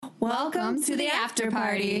Welcome to the after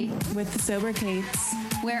party with the Sober Kates,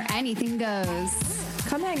 where anything goes.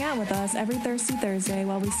 Come hang out with us every Thirsty Thursday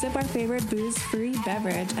while we sip our favorite booze-free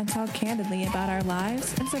beverage and talk candidly about our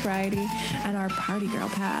lives and sobriety and our party girl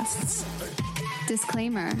pasts.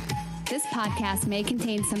 Disclaimer. This podcast may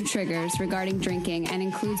contain some triggers regarding drinking and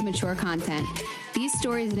includes mature content. These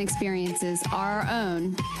stories and experiences are our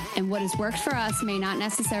own, and what has worked for us may not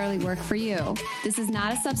necessarily work for you. This is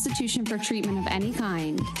not a substitution for treatment of any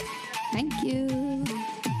kind. Thank you.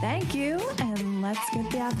 Thank you, and let's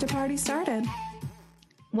get the after party started.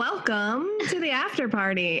 Welcome to the after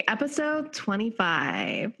party, episode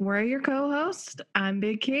 25. We're your co-hosts. I'm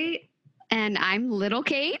Big Kate. And I'm Little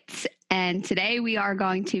Kate. And today we are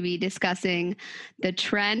going to be discussing the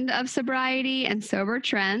trend of sobriety and sober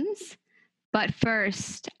trends. But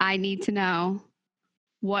first, I need to know,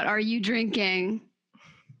 what are you drinking?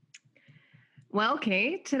 Well,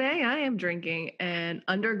 Kate, today I am drinking an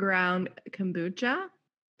underground kombucha.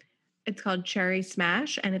 It's called Cherry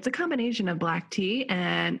Smash, and it's a combination of black tea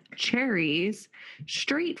and cherries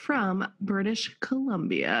straight from British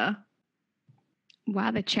Columbia.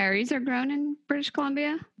 Wow, the cherries are grown in British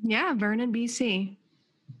Columbia? Yeah, Vernon, BC.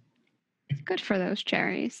 It's good for those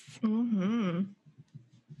cherries. Mm-hmm.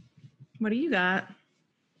 What do you got?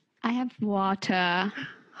 I have water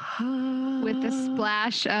with a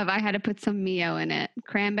splash of, I had to put some Mio in it.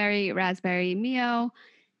 Cranberry, raspberry Mio,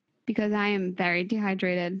 because I am very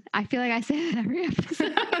dehydrated. I feel like I say that every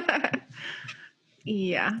episode.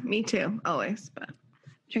 Yeah, me too, always. But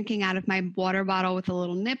drinking out of my water bottle with a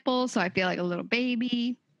little nipple, so I feel like a little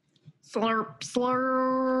baby. Slurp,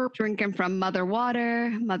 slurp. Drinking from Mother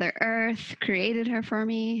Water. Mother Earth created her for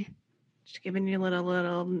me. Just giving you a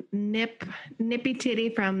little nippy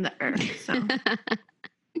titty from the earth. So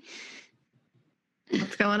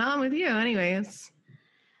what's going on with you anyways?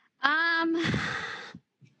 I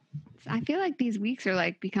feel like these weeks are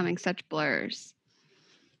like becoming such blurs.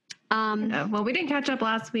 Well, we didn't catch up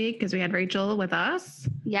last week because we had Rachel with us.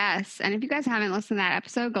 Yes. And if you guys haven't listened to that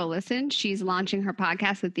episode, go listen. She's launching her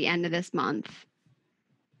podcast at the end of this month,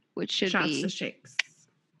 which should Shots be to shakes.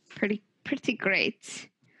 pretty great.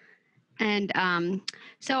 And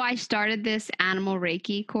so I started this animal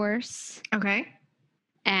Reiki course. Okay.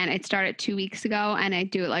 And it started 2 weeks ago, and I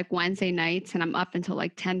do it like Wednesday nights, and I'm up until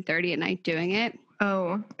like 10:30 at night doing it.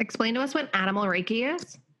 Oh, explain to us what animal Reiki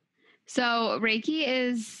is. So Reiki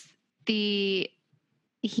is the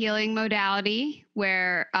healing modality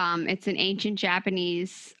where it's an ancient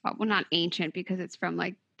Japanese, well, not ancient because it's from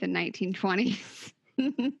like the 1920s,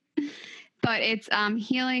 but it's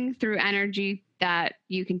healing through energy that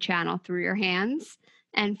you can channel through your hands.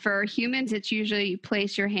 And for humans, it's usually you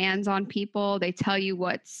place your hands on people. They tell you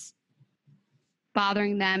what's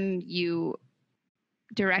bothering them. You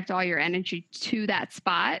direct all your energy to that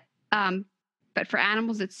spot. But for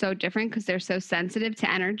animals, it's so different because they're so sensitive to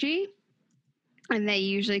energy. And they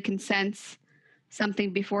usually can sense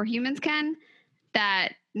something before humans can,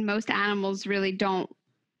 that most animals really don't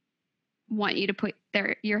want you to put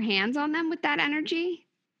your hands on them with that energy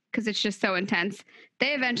because it's just so intense. They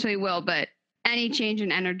eventually will, but any change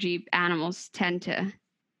in energy, animals tend to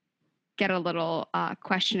get a little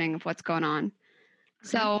questioning of what's going on. Okay.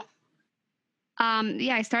 So,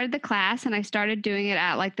 I started the class and I started doing it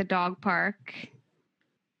at like the dog park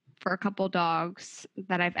for a couple dogs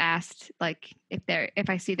that I've asked, like if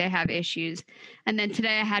I see they have issues. And then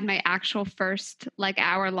today I had my actual first like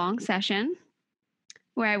hour-long session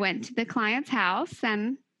where I went to the client's house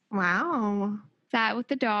and wow, sat with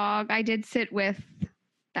the dog. I did sit with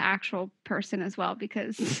the actual person as well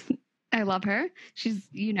because I love her. She's,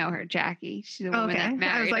 you know her, Jackie. She's a woman that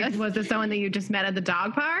married I was like, us. Was this someone that you just met at the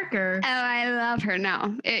dog park or? Oh, I love her.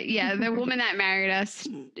 No. The woman that married us,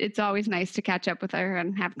 it's always nice to catch up with her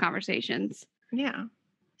and have conversations. Yeah.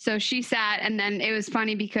 So she sat, and then it was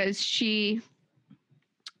funny because she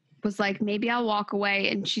was like, maybe I'll walk away.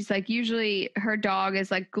 And she's like, usually her dog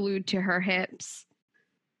is like glued to her hips.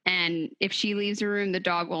 And if she leaves the room, the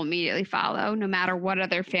dog will immediately follow, no matter what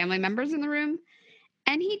other family members in the room.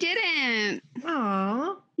 And he didn't.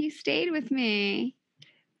 Aww. He stayed with me.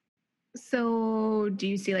 So do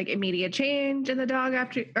you see like immediate change in the dog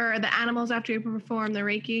or the animals after you perform the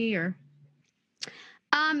Reiki or?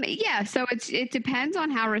 Yeah. So it depends on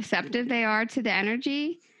how receptive they are to the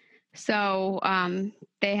energy. So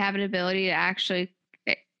they have an ability to actually,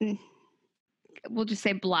 we'll just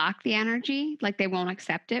say block the energy. Like they won't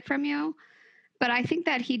accept it from you. But I think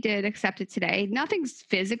that he did accept it today. Nothing's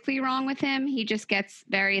physically wrong with him. He just gets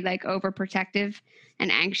very like overprotective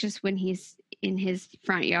and anxious when he's in his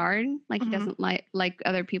front yard. Like he doesn't like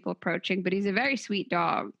other people approaching, but he's a very sweet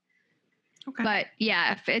dog. Okay. But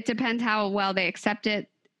yeah, if it depends how well they accept it.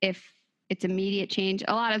 If it's immediate change,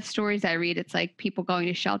 a lot of stories I read, it's like people going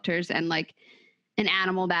to shelters and like an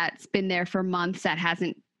animal that's been there for months that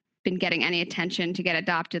hasn't been getting any attention to get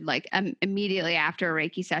adopted, like immediately after a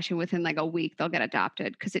Reiki session, within like a week, they'll get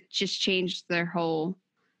adopted because it just changed their whole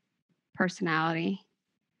personality.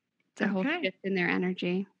 It's a whole shift in their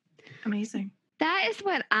energy. Amazing. That is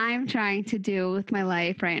what I'm trying to do with my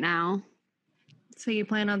life right now. So you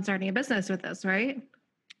plan on starting a business with this, right?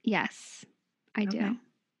 Yes, I do.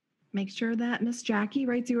 Make sure that Miss Jackie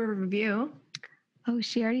writes you a review. Oh,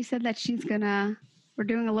 she already said that we're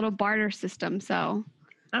doing a little barter system. So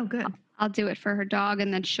oh, good. I'll do it for her dog,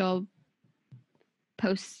 and then she'll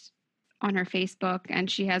post on her Facebook, and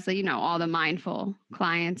she has, all the mindful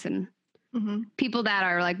clients and people that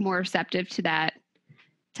are like more receptive to that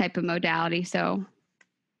type of modality. So,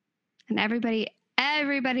 and everybody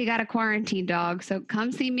got a quarantine dog. So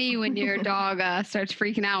come see me when your dog starts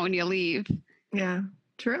freaking out when you leave. Yeah,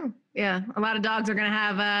 true. Yeah. A lot of dogs are going to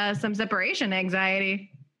have some separation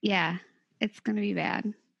anxiety. Yeah. It's going to be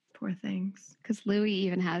bad. Poor things. Because Louie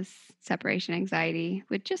even has separation anxiety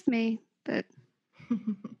with just me, but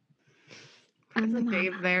Isn't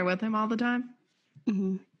Dave there with him all the time?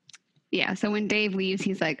 Mm-hmm. Yeah, so when Dave leaves,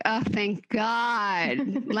 he's like, oh, thank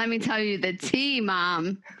God. Let me tell you the tea,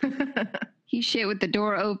 Mom. He shit with the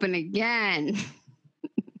door open again.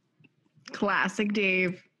 Classic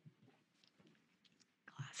Dave.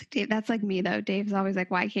 Classic Dave. That's like me, though. Dave's always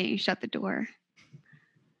like, why can't you shut the door?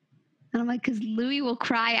 And I'm like, because Louie will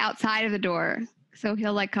cry outside of the door. So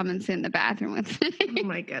he'll like come and sit in the bathroom with me. Oh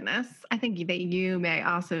my goodness. I think that you may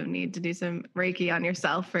also need to do some Reiki on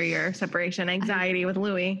yourself for your separation anxiety with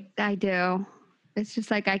Louie. I do. It's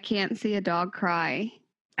just like I can't see a dog cry.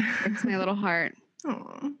 It's my little heart.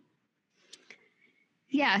 Aww.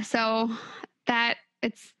 Yeah, so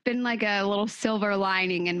it's been like a little silver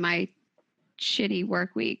lining in my shitty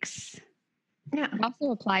work weeks. Yeah. I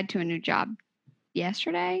also applied to a new job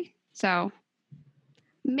yesterday. So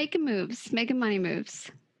making money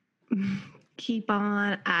moves. Keep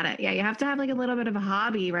on at it. Yeah, you have to have like a little bit of a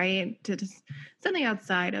hobby, right? To just something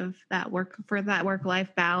outside of that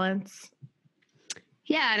work-life balance.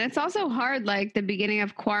 Yeah, and it's also hard, like the beginning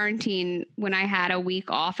of quarantine when I had a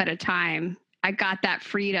week off at a time. I got that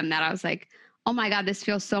freedom that I was like, oh my God, this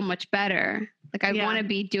feels so much better. Like I want to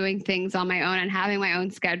be doing things on my own and having my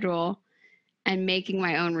own schedule and making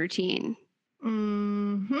my own routine.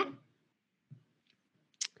 Mm-hmm.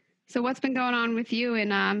 So what's been going on with you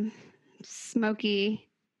in smoky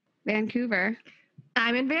Vancouver?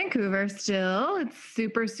 I'm in Vancouver still. It's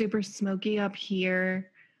super, super smoky up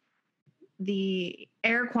here. The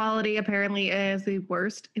air quality apparently is the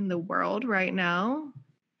worst in the world right now.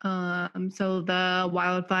 So the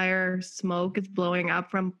wildfire smoke is blowing up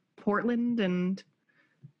from Portland and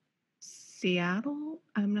Seattle,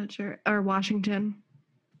 I'm not sure, or Washington.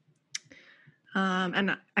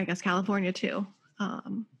 And I guess California too.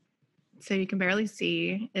 So you can barely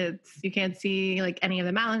see. You can't see like any of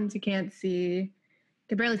the mountains. You can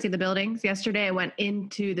barely see the buildings. Yesterday I went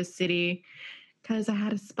into the city because I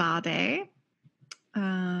had a spa day,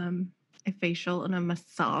 a facial and a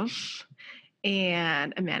massage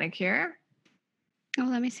and a manicure. Oh,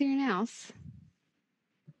 let me see your nails.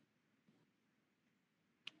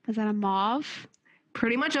 Is that a mauve?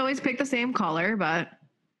 Pretty much always pick the same color, but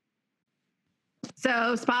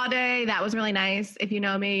so spa day, that was really nice. If you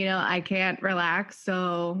know me, you know I can't relax.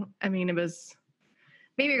 So, I mean, it was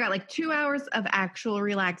maybe I got like 2 hours of actual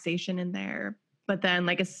relaxation in there. But then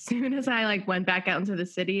like as soon as I like went back out into the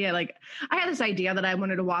city, I had this idea that I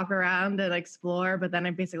wanted to walk around and explore, but then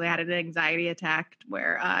I basically had an anxiety attack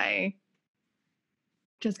where I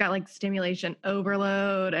just got like stimulation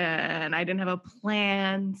overload and I didn't have a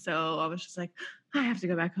plan. So I was just like, I have to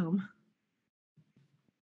go back home.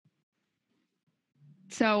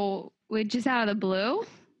 So we just out of the blue?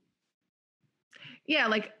 Yeah,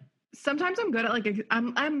 like sometimes I'm good at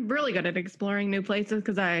I'm really good at exploring new places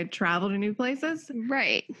because I travel to new places.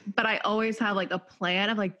 Right. But I always have like a plan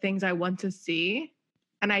of like things I want to see.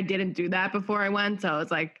 And I didn't do that before I went. So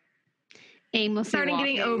it's like aimlessly starting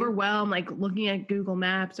getting overwhelmed, like looking at Google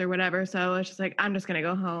Maps or whatever. So it's just like, I'm just going to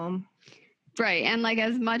go home. Right. And like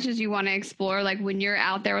as much as you want to explore, like when you're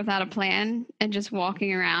out there without a plan and just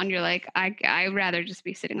walking around, you're like, I'd rather just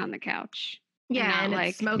be sitting on the couch. Yeah, and like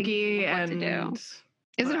it's smoky and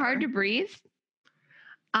is it hard to breathe?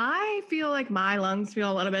 I feel like my lungs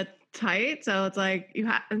feel a little bit tight, so it's like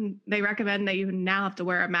and they recommend that you now have to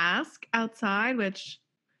wear a mask outside, which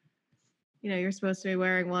you're supposed to be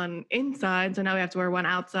wearing one inside, so now we have to wear one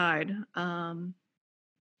outside. I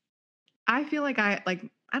feel like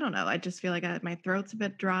I don't know. I just feel like my throat's a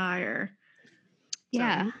bit dry or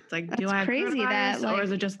Yeah. something. It's like, do That's I have crazy that, coronavirus like, or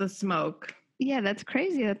is it just the smoke? yeah, that's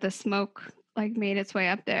crazy that the smoke like made its way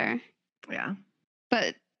up there. Yeah.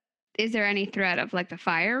 But is there any threat of like the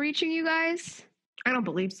fire reaching you guys? I don't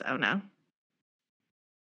believe so, no.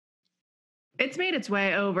 It's made its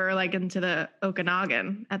way over like into the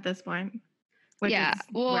Okanagan at this point. Yeah.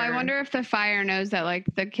 Well, I wonder if the fire knows that like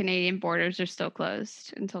the Canadian borders are still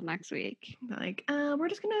closed until next week. Like, we're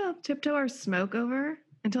just gonna tiptoe our smoke over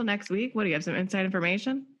until next week. What do you have? Some inside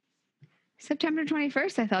information? September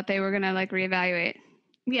 21st, I thought they were gonna like reevaluate.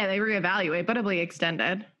 Yeah, they reevaluate, but it'll be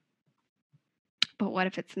extended. But what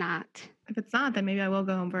if it's not? If it's not, then maybe I will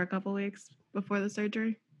go home for a couple weeks before the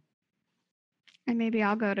surgery. And maybe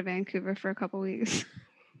I'll go to Vancouver for a couple weeks.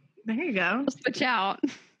 There you go. We'll switch out.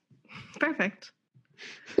 Perfect.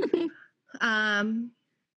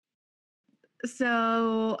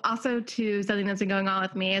 So also to something that's been going on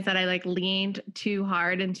with me is that I like leaned too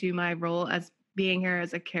hard into my role as being here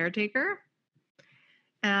as a caretaker.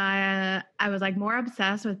 I was like more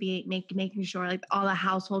obsessed with making sure like all the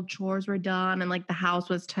household chores were done and like the house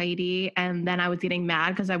was tidy. And then I was getting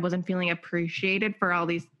mad because I wasn't feeling appreciated for all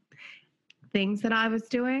these things that I was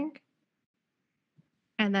doing.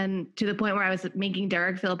 And then to the point where I was making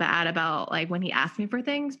Derek feel bad about like when he asked me for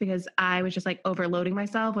things because I was just like overloading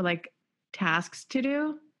myself with like tasks to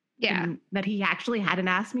do. Yeah. And that he actually hadn't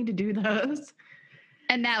asked me to do those.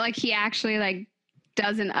 And that like he actually like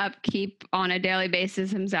doesn't upkeep on a daily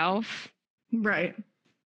basis himself. Right.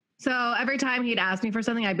 So every time he'd ask me for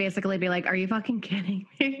something, I'd basically be like, are you fucking kidding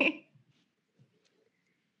me?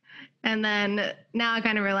 And then now I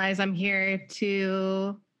kind of realize I'm here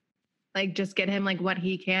to like just get him like what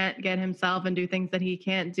he can't get himself and do things that he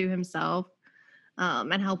can't do himself,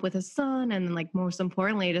 and help with his son. And then like most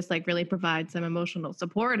importantly, just like really provide some emotional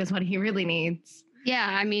support is what he really needs. Yeah.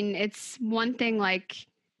 I mean, it's one thing like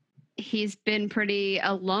he's been pretty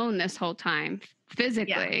alone this whole time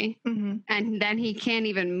physically. Yeah. Mm-hmm. And then he can't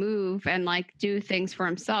even move and like do things for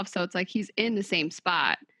himself. So it's like he's in the same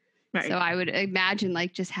spot. Right. So I would imagine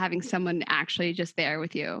like just having someone actually just there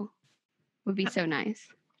with you would be so nice.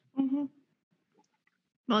 Mm-hmm.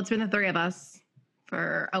 Well, it's been the three of us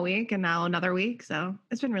for a week and now another week. So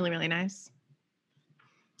it's been really, really nice.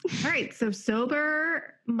 All right. So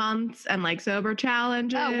sober months and like sober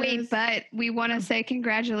challenges. Oh, wait, but we want to say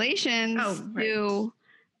congratulations to,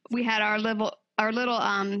 we had our little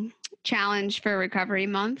challenge for recovery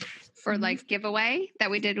month or like giveaway that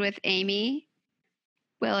we did with Amy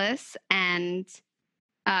Willis and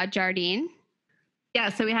Jardine. Yeah,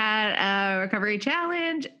 so we had a recovery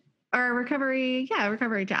challenge or recovery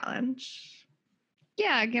challenge.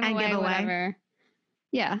 Yeah, giveaway, whatever.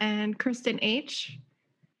 Yeah. And Kristen H.,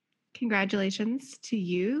 congratulations to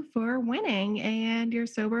you for winning. And your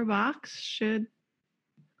sober box will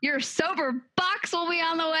be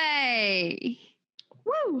on the way.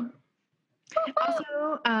 Woo!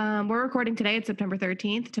 Also, we're recording today. It's September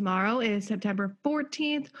 13th. Tomorrow is September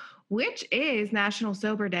 14th, which is National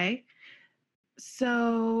Sober Day.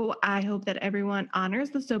 So I hope that everyone honors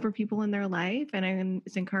the sober people in their life and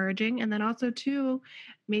it's encouraging. And then also, too,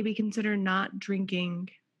 maybe consider not drinking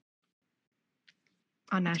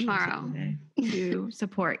on National Sober Day to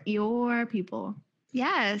support your people.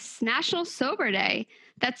 Yes, National Sober Day.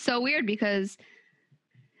 That's so weird because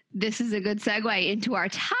this is a good segue into our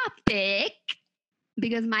topic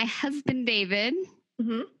because my husband, David,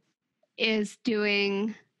 is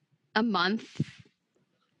doing a month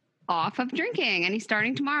off of drinking and he's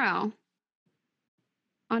starting tomorrow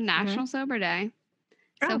on National Sober Day.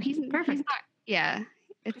 So he's perfect.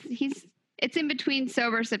 It's in between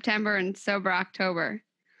Sober September and Sober October.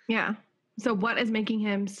 Yeah. So what is making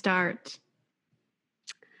him start?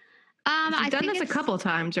 He's done this a couple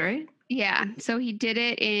times, right? Yeah. So he did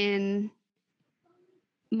it in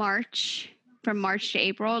March, from March to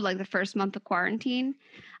April, like the first month of quarantine.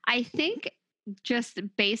 I think just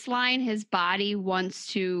baseline, his body wants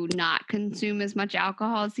to not consume as much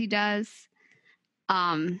alcohol as he does.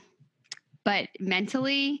 But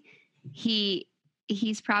mentally,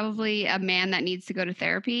 he's probably a man that needs to go to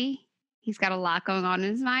therapy. He's got a lot going on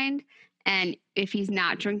in his mind. And if he's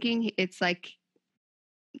not drinking, it's like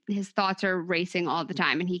his thoughts are racing all the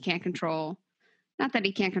time and he can't control, not that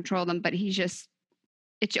he can't control them, but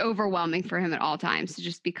it's overwhelming for him at all times to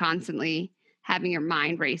just be constantly having your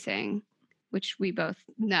mind racing, which we both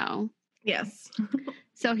know. Yes.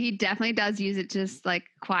 So he definitely does use it to just like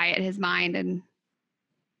quiet his mind and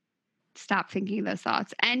stop thinking those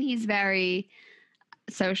thoughts. And he's very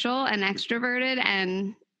social and extroverted.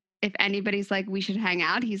 And if anybody's like, we should hang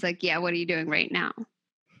out, he's like, yeah, what are you doing right now?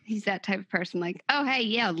 He's that type of person, like, oh, hey,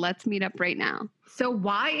 yeah, let's meet up right now. So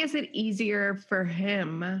why is it easier for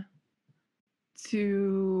him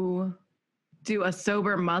to do a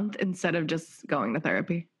sober month instead of just going to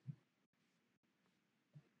therapy?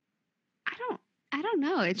 I don't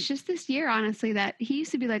know. It's just this year, honestly, that he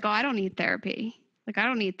used to be like, oh, I don't need therapy. Like, I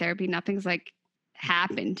don't need therapy. Nothing's like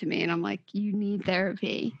happened to me. And I'm like, you need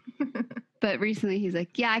therapy. But recently he's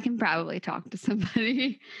like, yeah, I can probably talk to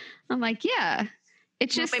somebody. I'm like, yeah,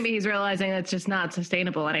 it's just maybe he's realizing it's just not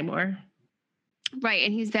sustainable anymore. right.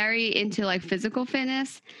 And he's very into like physical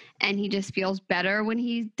fitness, and he just feels better when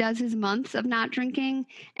he does his months of not drinking,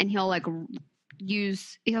 and he'll like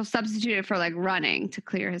he'll substitute it for like running to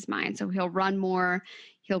clear his mind. So he'll run more,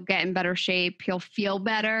 he'll get in better shape, he'll feel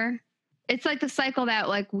better. It's like the cycle that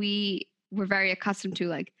like we were very accustomed to,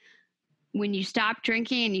 like when you stop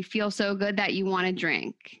drinking and you feel so good that you want to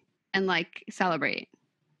drink and like celebrate.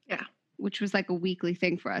 Yeah. Which was like a weekly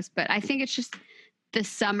thing for us. But I think it's just the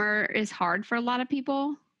summer is hard for a lot of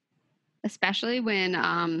people, especially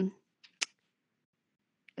when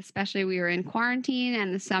especially we were in quarantine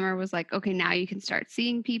and the summer was like, okay, now you can start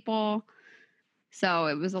seeing people. So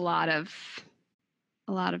it was a lot of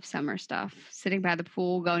summer stuff, sitting by the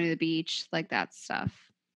pool, going to the beach, like that stuff.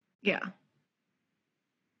 Yeah.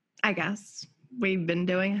 I guess we've been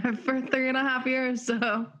doing it for 3.5 years.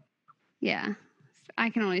 So yeah, I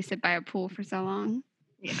can only sit by a pool for so long.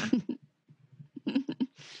 Yeah.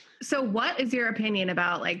 So what is your opinion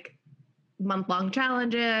about like month-long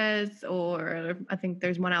challenges, or I think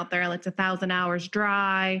there's one out there that's 1,000 hours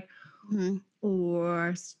dry,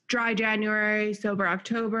 or dry January, sober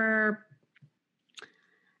October?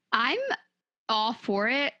 I'm all for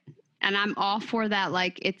it, and I'm all for that.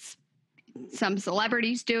 Like, it's some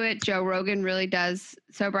celebrities do it. Joe Rogan really does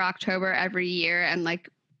sober October every year and like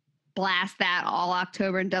blast that all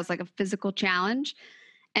October and does like a physical challenge.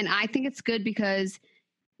 And I think it's good because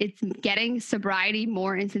it's getting sobriety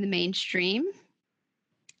more into the mainstream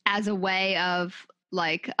as a way of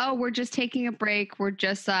like, oh, we're just taking a break. We're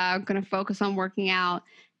just going to focus on working out,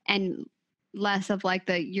 and less of like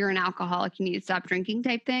the you're an alcoholic, you need to stop drinking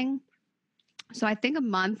type thing. So I think a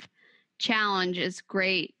month challenge is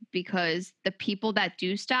great because the people that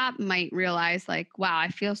do stop might realize like, wow, I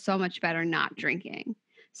feel so much better not drinking.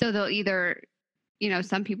 So they'll either,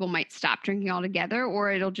 some people might stop drinking altogether,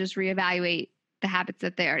 or it'll just reevaluate the habits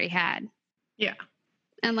that they already had. Yeah.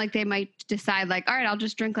 And like they might decide like, all right, I'll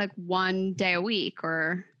just drink like one day a week,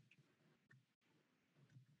 or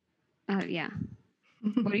yeah.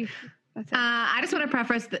 What do you That's it. I just want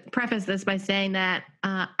to preface this by saying that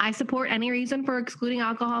I support any reason for excluding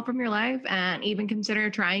alcohol from your life, and even consider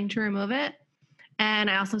trying to remove it. And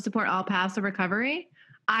I also support all paths of recovery.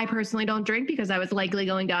 I personally don't drink because I was likely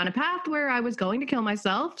going down a path where I was going to kill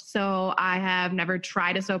myself. So I have never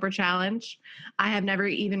tried a sober challenge. I have never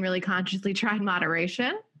even really consciously tried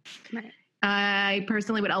moderation. Right. I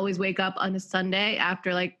personally would always wake up on a Sunday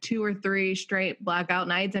after like 2 or 3 straight blackout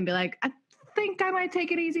nights and be like, I think I might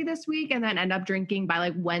take it easy this week, and then end up drinking by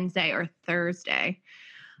like Wednesday or Thursday.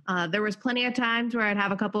 There was plenty of times where I'd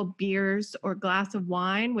have a couple of beers or glass of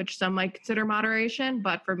wine, which some might consider moderation,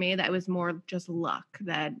 but for me, that was more just luck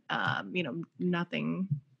that, nothing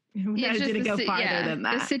Yeah, didn't go farther than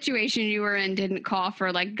that. The situation you were in didn't call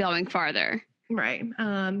for like going farther. Right.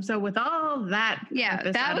 So with all that,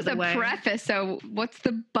 that was a preface. So what's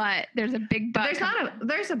the but? There's a big but.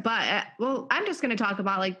 There's a but. Well, I'm just going to talk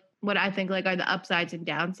about like what I think like are the upsides and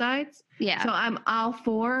downsides. Yeah. So I'm all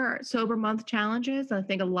for sober month challenges. I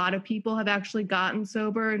think a lot of people have actually gotten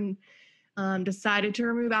sober and decided to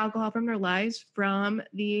remove alcohol from their lives from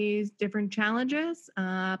these different challenges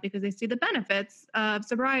because they see the benefits of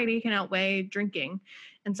sobriety can outweigh drinking.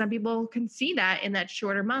 And some people can see that in that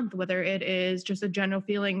shorter month, whether it is just a general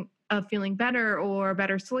feeling of feeling better or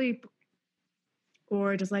better sleep,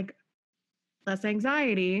 or just like less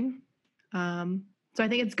anxiety. So I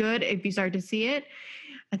think it's good if you start to see it.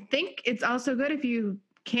 I think it's also good if you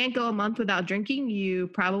can't go a month without drinking, you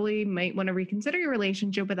probably might want to reconsider your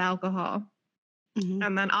relationship with alcohol. Mm-hmm.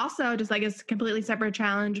 And then also just like a completely separate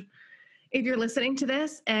challenge, if you're listening to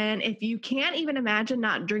this and if you can't even imagine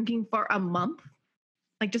not drinking for a month,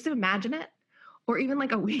 like just imagine it, or even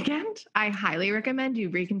like a weekend, I highly recommend you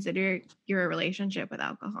reconsider your relationship with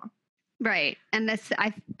alcohol. Right. And this,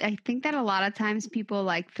 I think that a lot of times people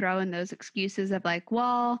like throw in those excuses of like,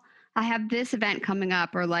 well, I have this event coming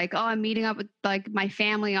up, or like, oh, I'm meeting up with like my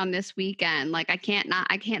family on this weekend. Like I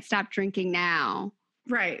can't stop drinking now.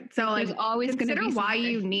 Right. So like always consider why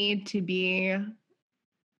you need to be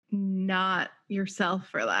not yourself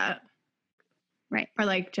for that. Right. Or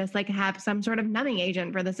like just like have some sort of numbing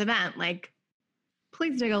agent for this event. Like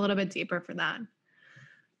please dig a little bit deeper for that.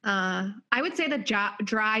 I would say that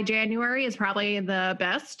dry January is probably the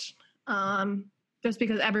best. Just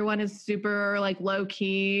because everyone is super like low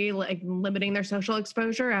key, like limiting their social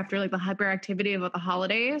exposure after like the hyperactivity of the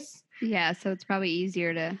holidays. Yeah, so it's probably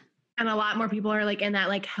easier to. And a lot more people are like in that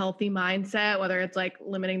like healthy mindset, whether it's like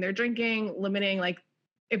limiting their drinking, limiting like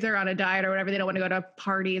if they're on a diet or whatever, they don't want to go to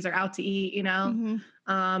parties or out to eat, you know.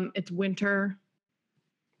 It's winter.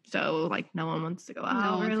 So like no one wants to go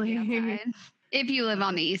out really. If you live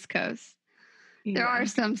on the East Coast. There are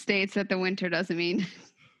some states that the winter doesn't mean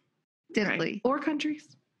diddly. Right. Or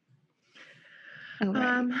countries.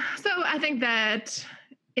 Okay. So I think that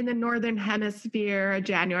in the Northern Hemisphere,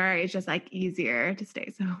 January is just like easier to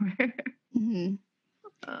stay sober.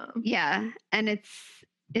 Yeah. And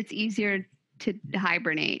it's easier to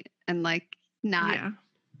hibernate and like not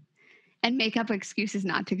and make up excuses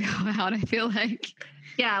not to go out, I feel like.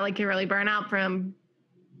 Yeah, like you really burn out from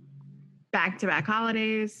back-to-back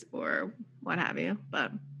holidays or what have you.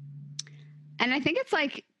 And I think it's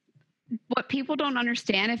like what people don't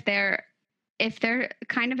understand if they're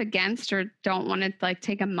kind of against or don't want to like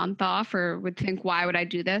take a month off or would think, why would I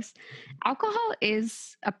do this? Alcohol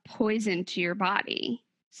is a poison to your body.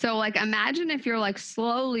 So like imagine if you're like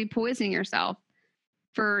slowly poisoning yourself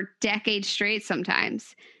for decades straight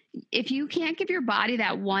sometimes. If you can't give your body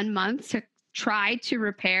that 1 month to try to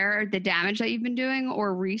repair the damage that you've been doing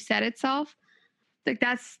or reset itself, like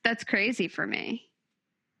that's crazy for me.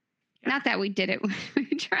 Yeah. Not that we did it when we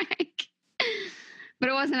drank, but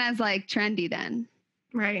it wasn't as like trendy then.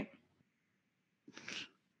 Right.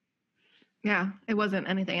 Yeah, it wasn't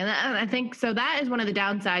anything. And I think, so that is one of the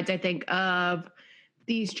downsides, I think, of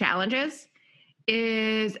these challenges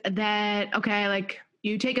is that, okay, like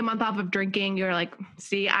you take a month off of drinking, you're like,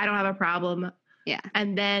 see, I don't have a problem. Yeah.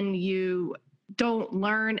 And then you don't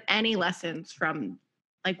learn any lessons from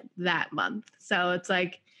like that month. So it's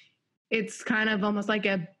like, it's kind of almost like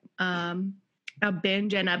a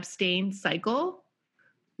binge and abstain cycle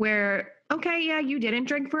where, okay, yeah, you didn't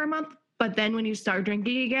drink for a month, but then when you start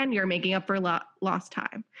drinking again, you're making up for lost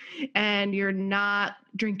time and you're not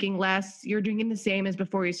drinking less. You're drinking the same as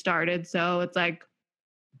before you started. So it's like,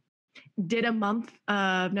 did a month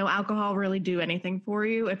of no alcohol really do anything for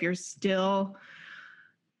you if you're still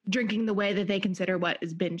drinking the way that they consider what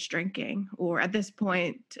is binge drinking? Or at this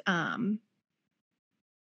point,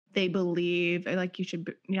 they believe like you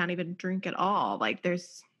should not even drink at all. Like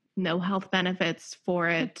there's no health benefits for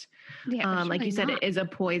it. Yeah, like you said, it is a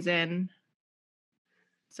poison.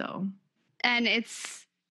 So, and it's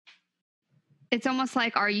almost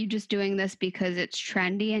like, are you just doing this because it's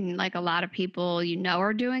trendy and like a lot of people you know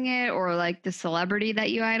are doing it, or like the celebrity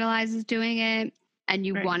that you idolize is doing it and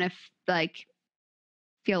you want to like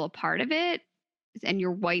feel a part of it, and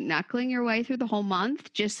you're white knuckling your way through the whole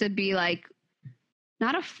month just to be like,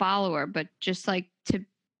 not a follower, but just like to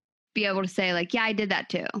be able to say like, yeah, I did that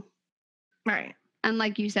too. Right. And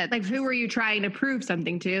like you said, like who are you trying to prove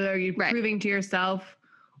something to? Are you proving to yourself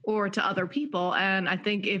or to other people? And I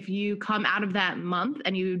think if you come out of that month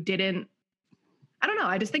and you didn't, I don't know.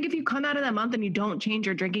 I just think if you come out of that month and you don't change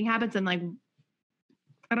your drinking habits, and like,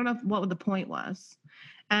 I don't know what the point was.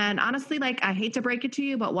 And honestly, like, I hate to break it to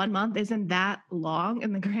you, but 1 month isn't that long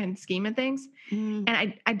in the grand scheme of things. And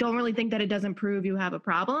I don't really think that it doesn't prove you have a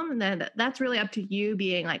problem. And then that's really up to you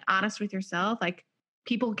being like honest with yourself. Like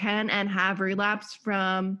people can and have relapse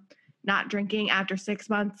from not drinking after 6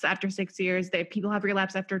 months, after 6 years. People have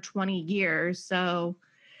relapse after 20 years. So,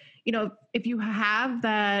 you know, if you have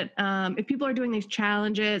that, if people are doing these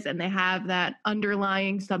challenges and they have that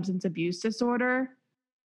underlying substance abuse disorder,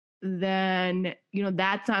 then, you know,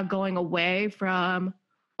 that's not going away from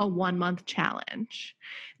a 1 month challenge.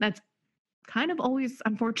 That's kind of always,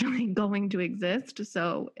 unfortunately, going to exist.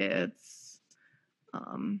 So it's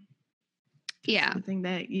something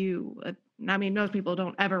that I mean, most people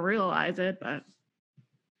don't ever realize it, but.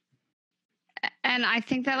 And I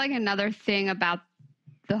think that like another thing about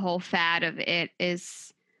the whole fad of it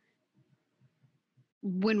is,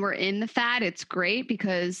 when we're in the fad, it's great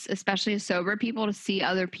because especially as sober people, to see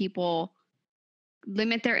other people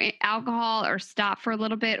limit their alcohol or stop for a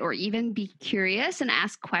little bit, or even be curious and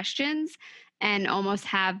ask questions and almost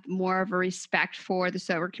have more of a respect for the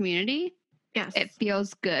sober community. Yes. It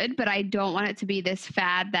feels good, but I don't want it to be this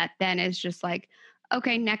fad that then is just like,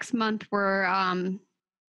 okay, next month we're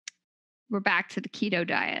back to the keto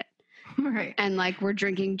diet. Right. And like we're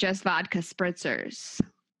drinking just vodka spritzers.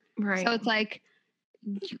 Right. So it's like,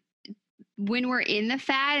 when we're in the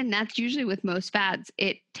fad, and that's usually with most fads,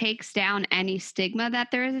 it takes down any stigma that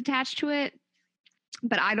there is attached to it.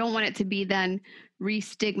 But I don't want it to be then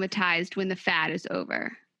re-stigmatized when the fad is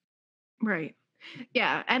over. Right.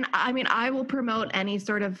 Yeah. And I mean, I will promote any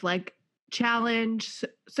sort of like challenge,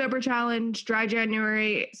 sober challenge, dry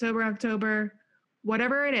January, sober October,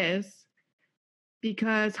 whatever it is,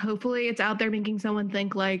 because hopefully it's out there making someone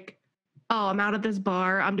think like, oh, I'm out at this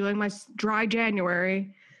bar, I'm doing my dry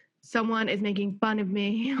January, someone is making fun of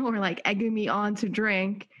me or like egging me on to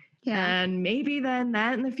drink. Yeah. And maybe then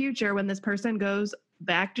that in the future, when this person goes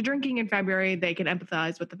back to drinking in February, they can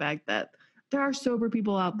empathize with the fact that there are sober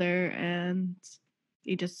people out there and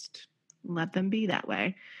you just let them be that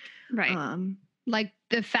way. Right. Like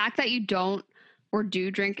the fact that you don't or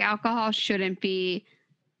do drink alcohol shouldn't be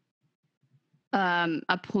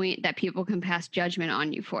a point that people can pass judgment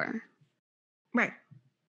on you for. Right.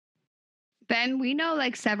 Ben, we know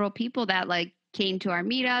like several people that like came to our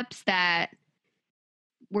meetups that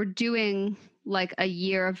were doing like a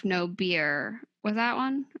year of no beer. Was that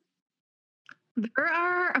one? There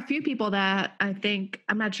are a few people that I think,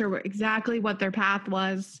 I'm not sure exactly what their path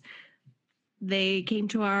was. They came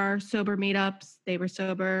to our sober meetups. They were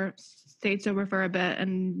sober, stayed sober for a bit,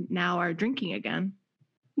 and now are drinking again.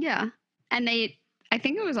 Yeah. And I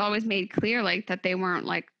think it was always made clear like that they weren't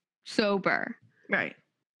like sober. Right.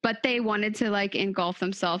 But they wanted to like engulf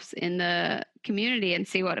themselves in the community and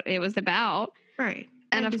see what it was about. Right.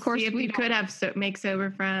 And of course, see if we could have make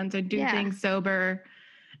sober friends or do things sober.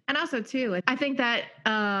 And also, too, I think that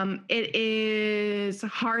it is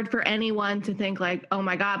hard for anyone to think like, oh,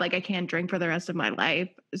 my God, like I can't drink for the rest of my life.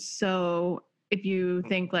 So if you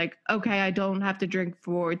think like, okay, I don't have to drink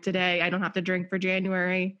for today, I don't have to drink for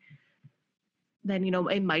January, then, you know,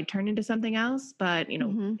 it might turn into something else. But, you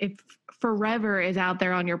know, if forever is out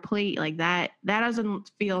there on your plate like that, that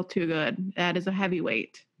doesn't feel too good. That is a heavy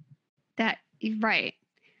weight. Right.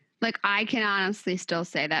 Like I can honestly still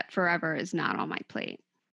say that forever is not on my plate.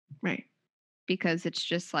 Right. Because it's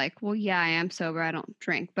just like, well, yeah, I am sober. I don't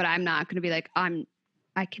drink, but I'm not going to be like,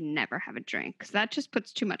 I can never have a drink. Because that just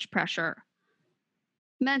puts too much pressure,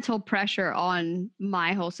 mental pressure on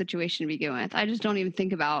my whole situation to begin with. I just don't even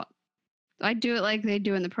think about, I do it like they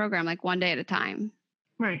do in the program, like one day at a time.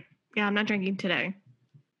 Right. Yeah, I'm not drinking today.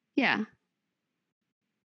 Yeah.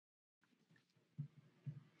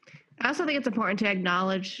 I also think it's important to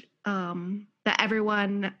acknowledge that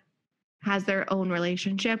everyone has their own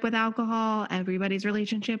relationship with alcohol. Everybody's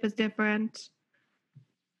relationship is different.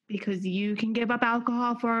 Because you can give up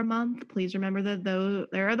alcohol for a month. Please remember that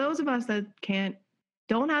there are those of us that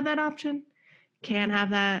don't have that option, can't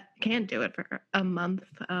do it for a month.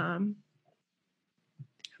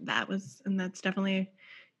 That's definitely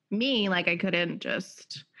me. Like I couldn't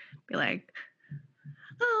just be like,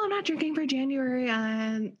 oh, I'm not drinking for January.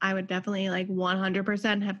 And I would definitely like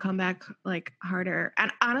 100% have come back like harder.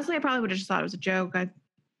 And honestly, I probably would have just thought it was a joke. I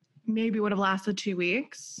maybe would have lasted 2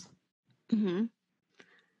 weeks. Mm-hmm.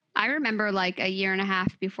 I remember like a year and a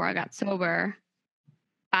half before I got sober,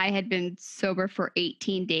 I had been sober for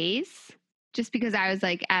 18 days just because I was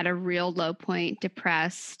like at a real low point,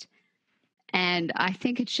 depressed. And I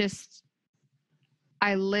think it's just,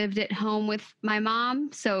 I lived at home with my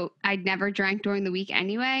mom, so I never drank during the week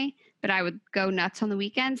anyway, but I would go nuts on the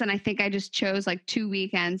weekends. And I think I just chose like 2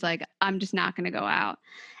 weekends, like I'm just not going to go out.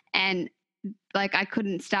 And like I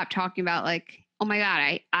couldn't stop talking about like, oh my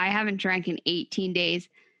God, I haven't drank in 18 days.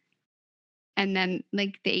 And then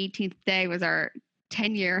like the 18th day was our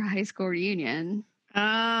 10-year high school reunion.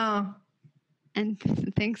 Oh. And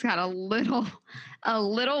things got a little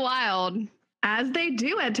wild. As they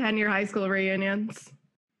do at 10-year high school reunions.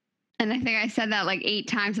 And I think I said that like 8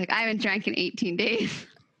 times, like I haven't drank in 18 days.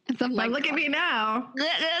 And so I'm like, look at me now.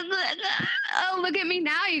 Oh, look at me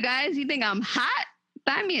now, you guys. You think I'm hot?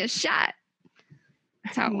 Buy me a shot.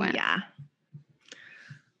 That's how it went. Yeah.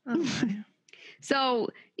 Oh my. So,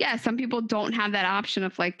 yeah, some people don't have that option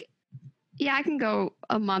of like, yeah, I can go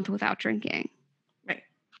a month without drinking. Right.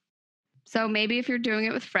 So maybe if you're doing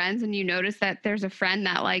it with friends and you notice that there's a friend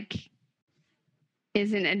that like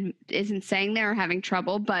isn't saying they're having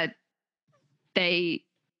trouble, but they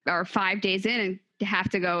are 5 days in and have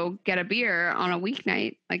to go get a beer on a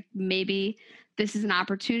weeknight, like maybe this is an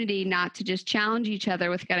opportunity not to just challenge each other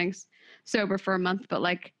with getting sober for a month, but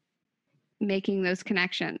like making those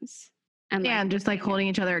connections. And yeah, like, and just like holding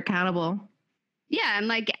each other accountable. Yeah, and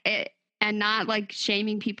like and not like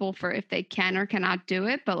shaming people for if they can or cannot do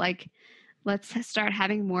it, but like let's start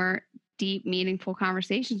having more deep, meaningful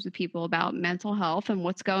conversations with people about mental health and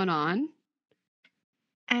what's going on.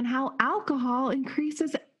 And how alcohol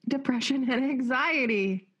increases depression and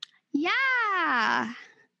anxiety. Yeah.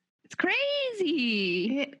 It's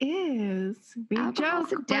crazy. It is. We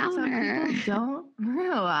Alcohol's joke, a but some downer. people don't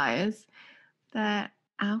realize. that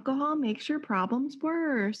alcohol makes your problems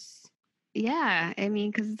worse. Yeah, I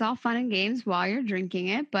mean, because it's all fun and games while you're drinking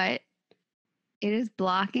it, but it is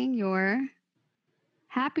blocking your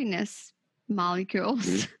happiness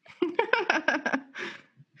molecules.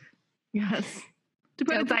 Yes. To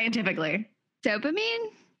put it scientifically.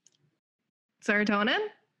 Dopamine? Serotonin?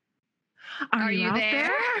 Are you out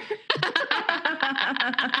there?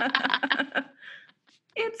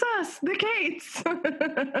 It's us, the Kates.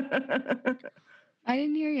 I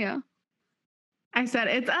didn't hear you. I said,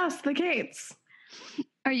 it's us, the Kates.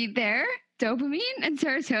 Are you there? Dopamine and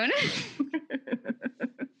serotonin?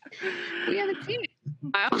 We haven't seen it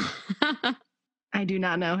in a while. I do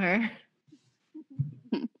not know her.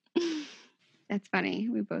 That's funny.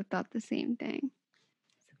 We both thought the same thing.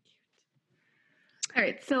 All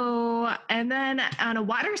right. So, and then on a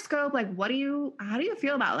wider scope, like, how do you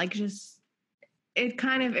feel about, like, just, it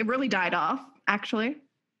really died off, actually.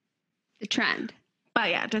 The trend. But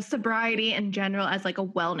yeah, just sobriety in general as like a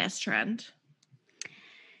wellness trend.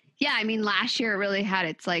 Yeah, I mean, last year it really had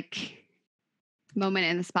its like moment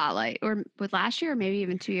in the spotlight, or with last year, or maybe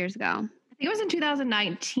even 2 years ago. I think it was in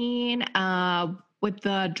 2019 with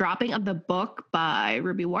the dropping of the book by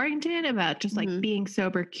Ruby Warrington about just like being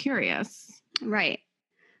sober curious. Right.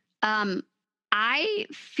 I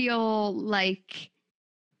feel like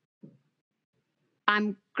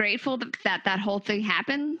I'm grateful that whole thing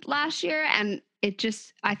happened last year. And it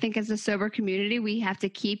just, I think as a sober community, we have to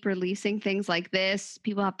keep releasing things like this.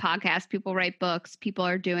 People have podcasts, people write books, people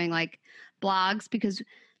are doing like blogs, because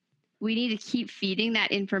we need to keep feeding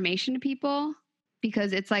that information to people,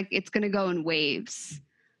 because it's like, it's going to go in waves.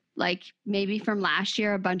 Like maybe from last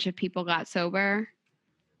year, a bunch of people got sober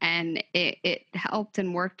and it helped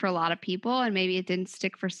and worked for a lot of people, and maybe it didn't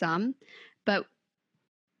stick for some, but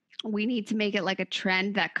we need to make it like a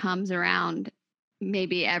trend that comes around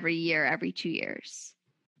maybe every year, every 2 years.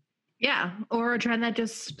 Yeah. Or a trend that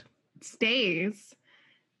just stays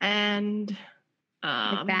and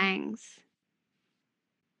It bangs.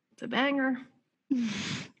 It's a banger.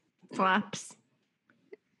 Slaps.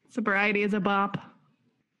 Sobriety is a bop.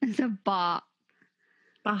 It's a bop.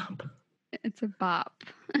 Bop. It's a bop.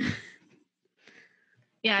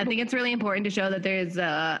 Yeah, I think it's really important to show that there's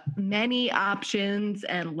many options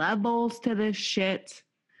and levels to this shit.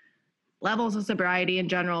 Levels of sobriety in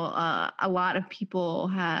general. A lot of people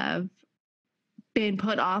have been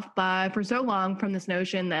put off for so long from this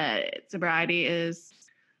notion that sobriety is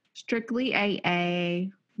strictly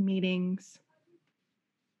AA, meetings,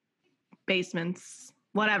 basements,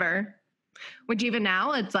 whatever. Which even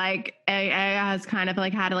now, it's like AA has kind of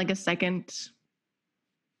like had like a second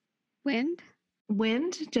wind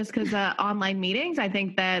just because online meetings. I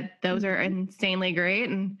think that those are insanely great,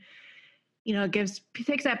 and you know, it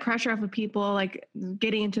takes that pressure off of people like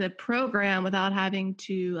getting into the program without having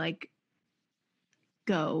to like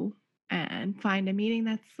go and find a meeting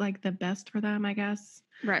that's like the best for them, I guess.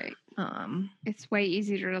 Right. It's way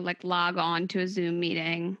easier to like log on to a Zoom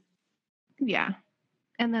meeting. Yeah.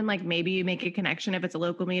 And then like maybe you make a connection if it's a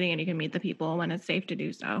local meeting and you can meet the people when it's safe to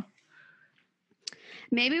do so.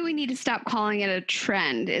 Maybe we need to stop calling it a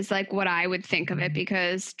trend is like what I would think of it,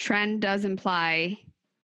 because trend does imply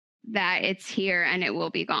that it's here and it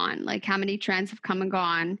will be gone. Like how many trends have come and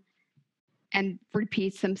gone and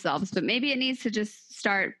repeats themselves, but maybe it needs to just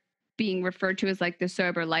start being referred to as like the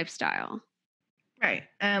sober lifestyle. Right.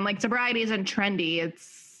 And like sobriety isn't trendy.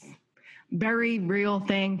 It's very real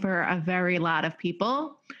thing for a very lot of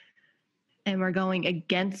people. And we're going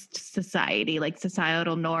against society, like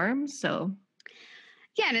societal norms. So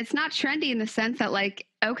yeah, and it's not trendy in the sense that like,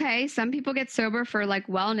 okay, some people get sober for like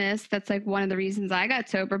wellness. That's like one of the reasons I got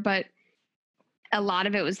sober, but a lot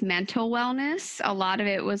of it was mental wellness. A lot of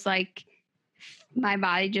it was like my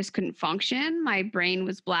body just couldn't function. My brain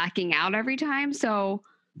was blacking out every time. So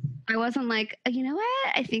I wasn't like, you know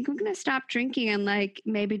what? I think I'm going to stop drinking and like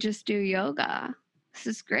maybe just do yoga. This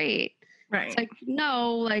is great. Right. It's like,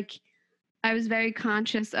 no, like I was very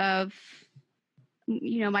conscious of,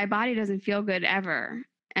 you know, my body doesn't feel good ever.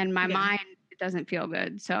 And my mind doesn't feel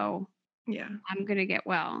good. So yeah, I'm going to get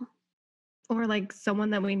well. Or like someone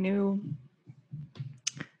that we knew,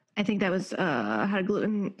 I think that was had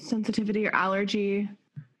gluten sensitivity or allergy.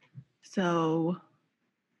 So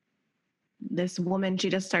this woman, she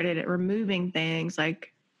just started removing things.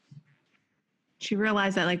 Like she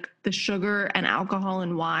realized that like the sugar and alcohol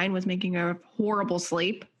and wine was making her horrible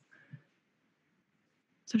sleep.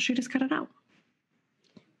 So she just cut it out.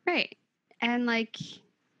 Right. And like,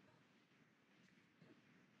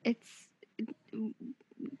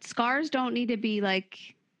 scars don't need to be like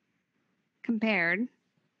compared.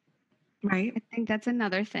 Right. I think that's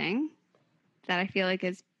another thing that I feel like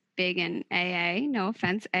is big in AA. No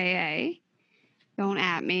offense, AA. Don't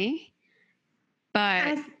at me. But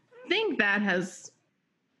I think that has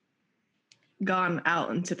gone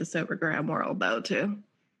out into the sobergram world, though, too.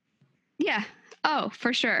 yeah. Oh,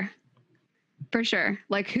 for sure. For sure.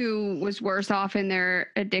 Like who was worse off in their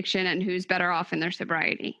addiction and who's better off in their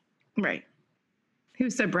sobriety. Right.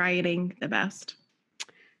 Who's sobriety the best?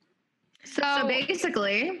 So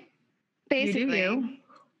basically, you do you.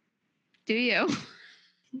 Do you?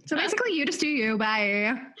 So basically, you just do you.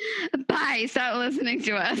 Bye. Bye. Stop listening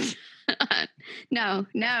to us. No,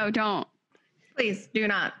 don't. Please do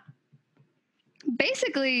not.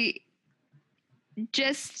 Basically,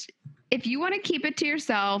 just if you want to keep it to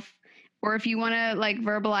yourself, or if you want to like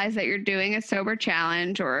verbalize that you're doing a sober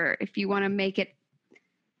challenge, or if you want to make it,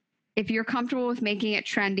 if you're comfortable with making it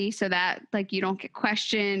trendy so that like you don't get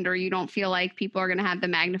questioned or you don't feel like people are going to have the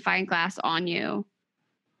magnifying glass on you.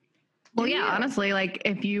 Well, yeah, honestly, like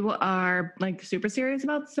if you are like super serious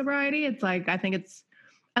about sobriety, it's like, I think it's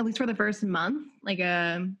at least for the first month, like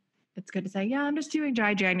it's good to say, yeah, I'm just doing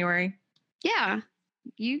dry January. Yeah.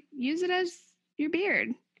 You use it as your beard.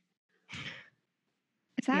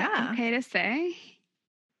 Is that okay to say?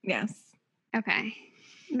 Yes. Okay.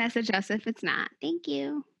 Message us if it's not. Thank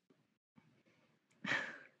you.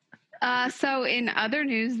 So in other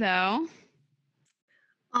news, though,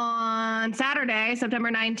 on Saturday, September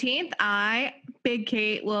 19th, Big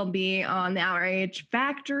Kate, will be on the Outrage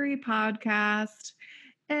Factory podcast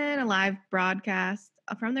and a live broadcast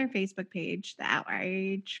from their Facebook page, the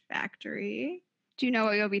Outrage Factory. Do you know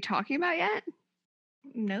what you'll be talking about yet?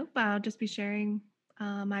 Nope. I'll just be sharing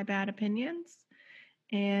my bad opinions.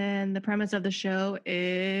 And the premise of the show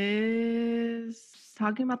is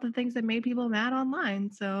talking about the things that made people mad online.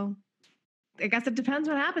 So I guess it depends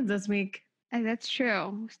what happens this week. That's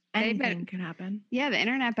true. Anything can happen. Yeah, the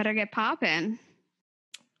internet better get popping.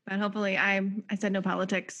 But hopefully, I said no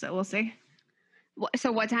politics, so we'll see.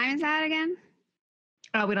 So what time is that again?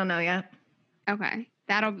 Oh, we don't know yet. Okay.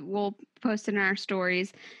 We'll post it in our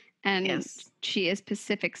stories. And yes, she is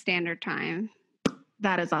Pacific Standard Time.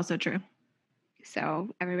 That is also true.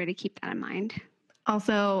 So everybody keep that in mind.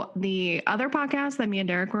 Also, the other podcast that me and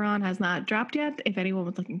Derek were on has not dropped yet, if anyone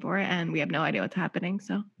was looking for it, and we have no idea what's happening,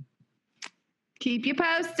 so keep you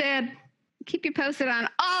posted. Keep you posted on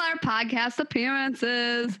all our podcast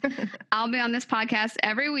appearances. I'll be on this podcast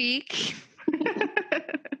every week.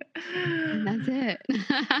 And that's it.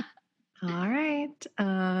 All right.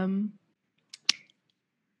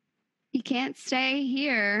 You can't stay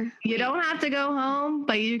here. You don't have to go home,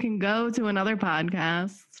 but you can go to another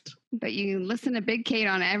podcast. But you can listen to Big Kate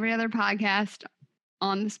on every other podcast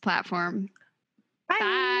on this platform. Bye.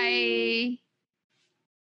 Bye.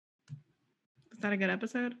 Is that a good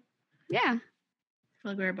episode? Yeah. I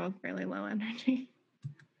feel like we were both fairly low energy.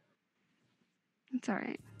 It's all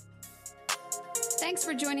right. Thanks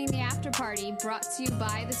for joining the after party brought to you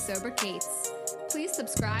by the Sober Kates. Please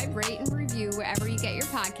subscribe, rate, and review wherever you get your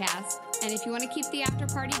podcasts. And if you want to keep the after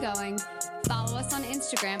party going, follow us on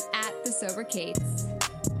Instagram at the Sober Kates.